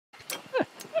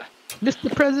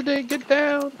Mr. President, get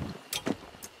down!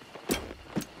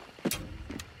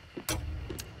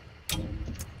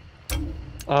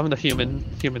 I'm the human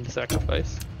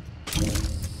sacrifice.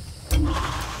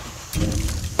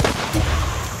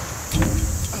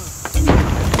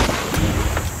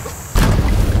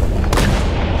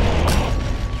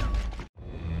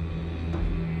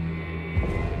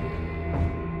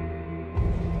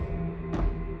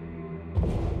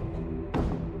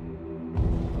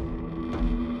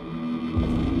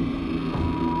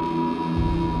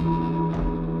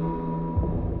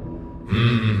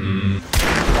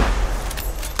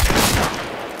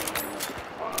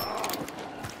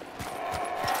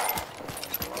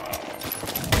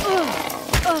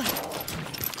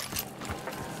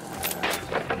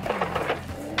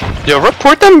 Yo,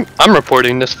 report them! I'm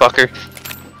reporting this fucker.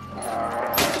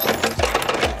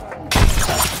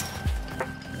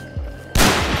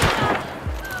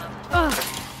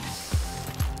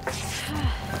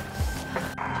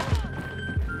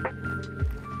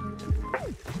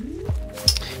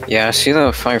 Yeah, I see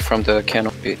the fire from the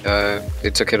canopy. They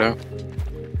took it out.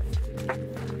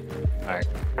 Alright.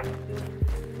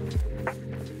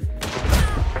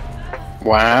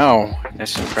 Wow,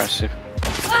 that's impressive.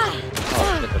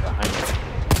 Oh shit, they're behind me.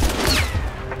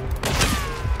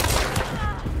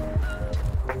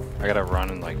 I gotta run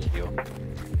and like heal.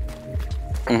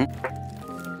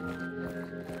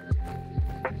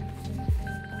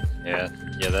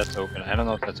 Yeah, that's open. I don't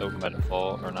know if that's open by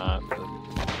default or not, but...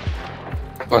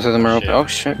 Both of them are open. Oh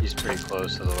shit. He's pretty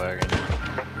close to the wagon.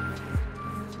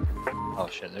 Oh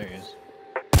shit, there he is.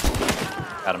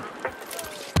 Got him.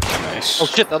 Nice. Oh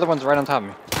shit, the other one's right on top of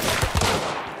me.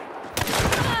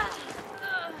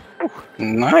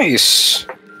 Nice.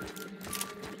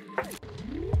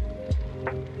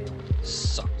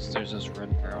 Sucks, there's this red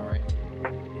barrel right.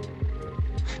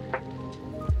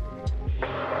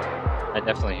 I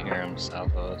definitely hear him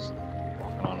south of us,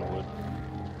 walking on wood.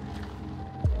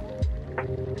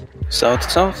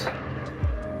 South?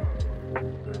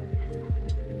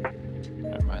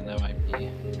 Never mind, that might be...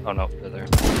 Oh no, they're there.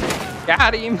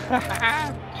 Got him!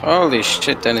 Holy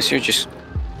shit, Dennis, you're just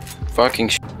fucking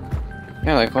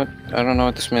Yeah, like what? I don't know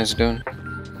what this man's doing.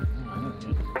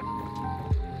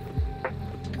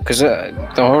 Cause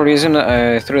the whole reason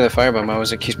I threw the firebomb, I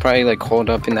was like, he's probably like holed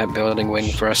up in that building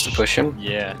waiting for us to push him.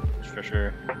 Yeah, for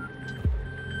sure.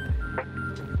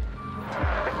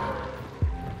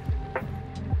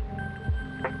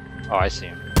 Oh, I see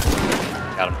him.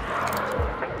 Got him.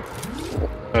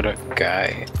 What a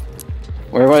guy.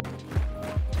 Where was?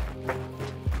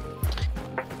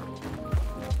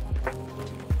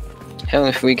 Hell,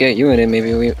 if we get you in it,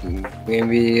 maybe we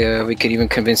could even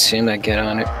convince him to get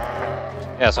on it.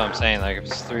 Yeah, that's what I'm saying. Like, if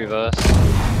it's three of us.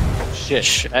 Oh,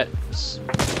 shit. That's...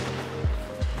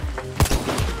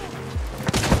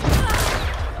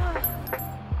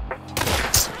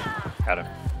 Got him.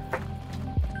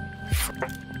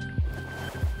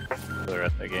 They're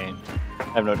at the game. I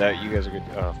have no doubt you guys are good.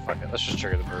 Oh, fuck it. Let's just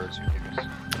trigger the birds.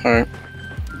 Alright.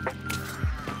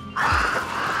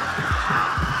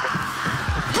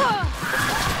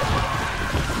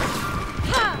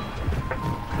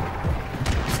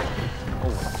 Oh,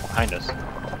 behind us.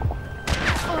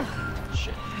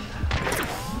 Shit.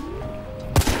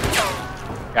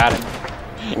 Got him.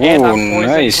 And I'm Ooh,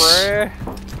 nice.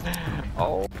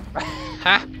 Oh.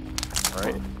 Ha!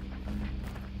 Alright.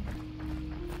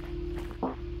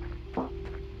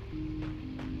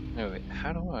 No, wait,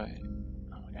 how do I...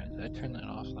 Oh my god, did I turn that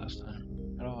off last time?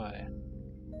 How do I...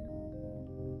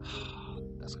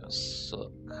 That's gonna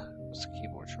suck. What's the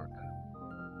keyboard shortcut?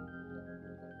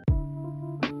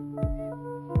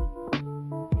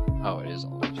 Oh, it is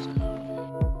all just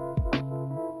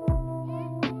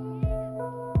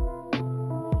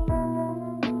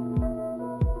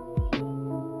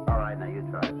Alright, now you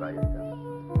try it by yourself.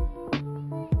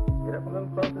 Get up a little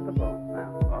closer to the bone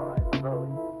now. Alright, slowly.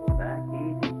 Back,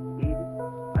 easy.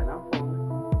 Right now, forward.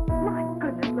 My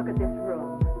goodness, look at this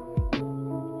room.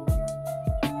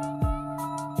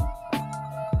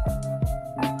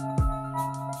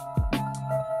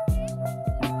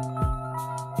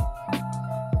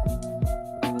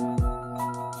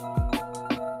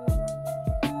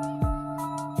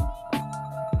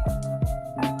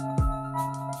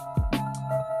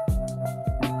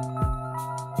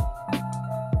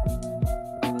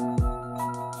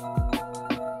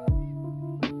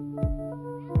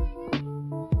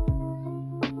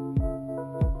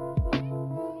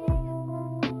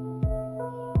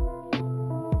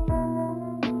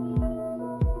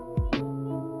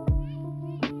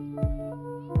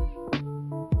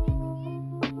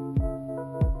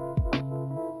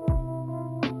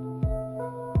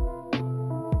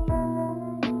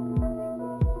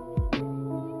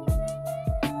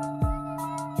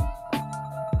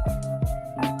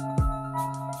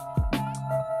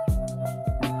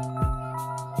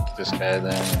 this guy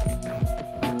then.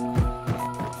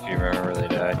 Do you remember where they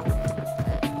died?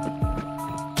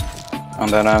 On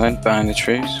that island, behind the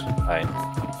trees. Alright.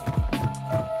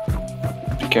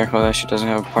 Be careful that she doesn't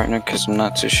have a partner, because I'm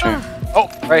not too sure. Oh,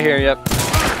 right here, yep.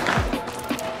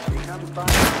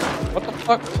 What the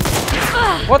fuck?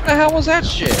 What the hell was that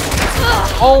shit?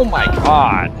 Oh my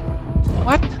god.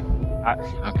 What?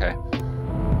 Okay.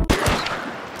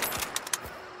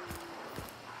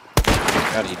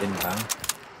 God, he didn't die.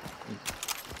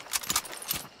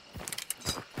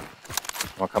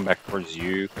 I'll come back towards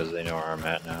you because they know where I'm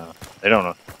at now. They don't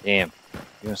know. Damn.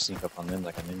 You're gonna sneak up on them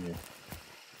like a ninja.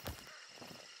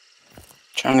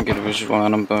 Trying to get a visual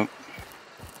on them, but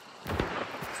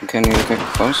can you get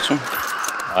closer?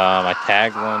 I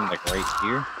tagged one like right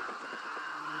here.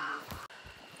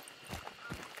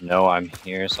 No, I'm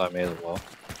here, so I may as well.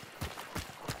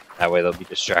 That way they'll be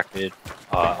distracted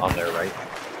on their right.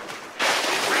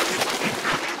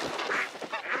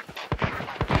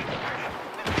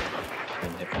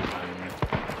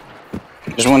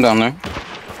 There's one down there.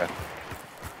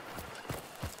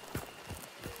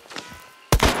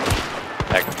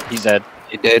 Okay. He's dead.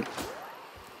 He did.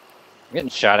 I'm getting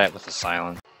shot at with the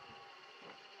silence.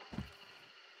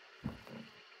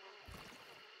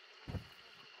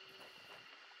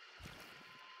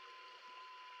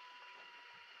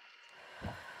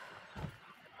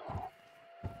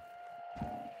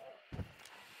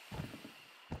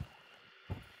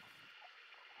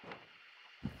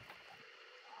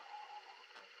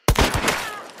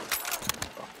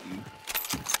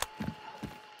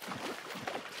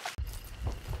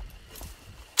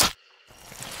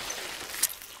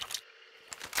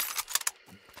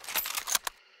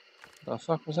 The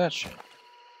fuck was that shit?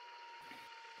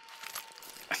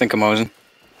 I think I'm Ozen.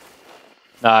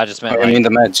 No, I just meant I like... mean the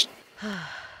meds.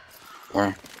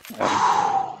 Or...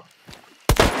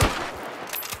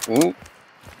 Ooh.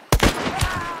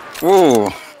 Ooh.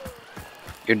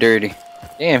 You're dirty.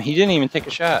 Damn, he didn't even take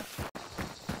a shot.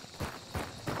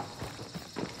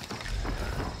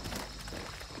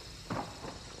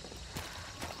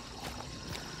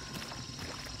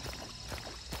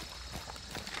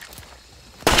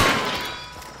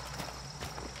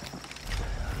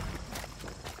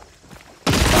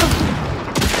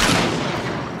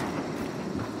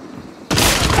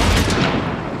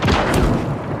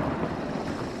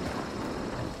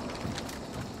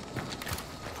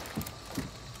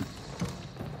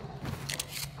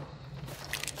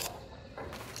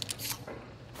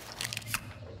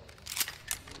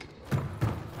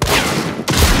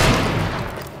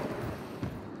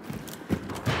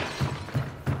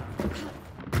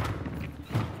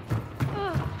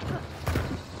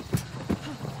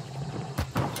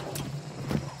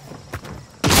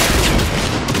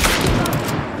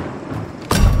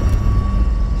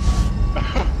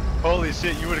 Holy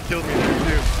shit, you would have killed me there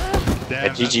too.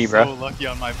 Damn, GG, that's bro. so lucky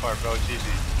on my part, bro.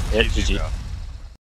 GG. Yeah, GG, GG. bro.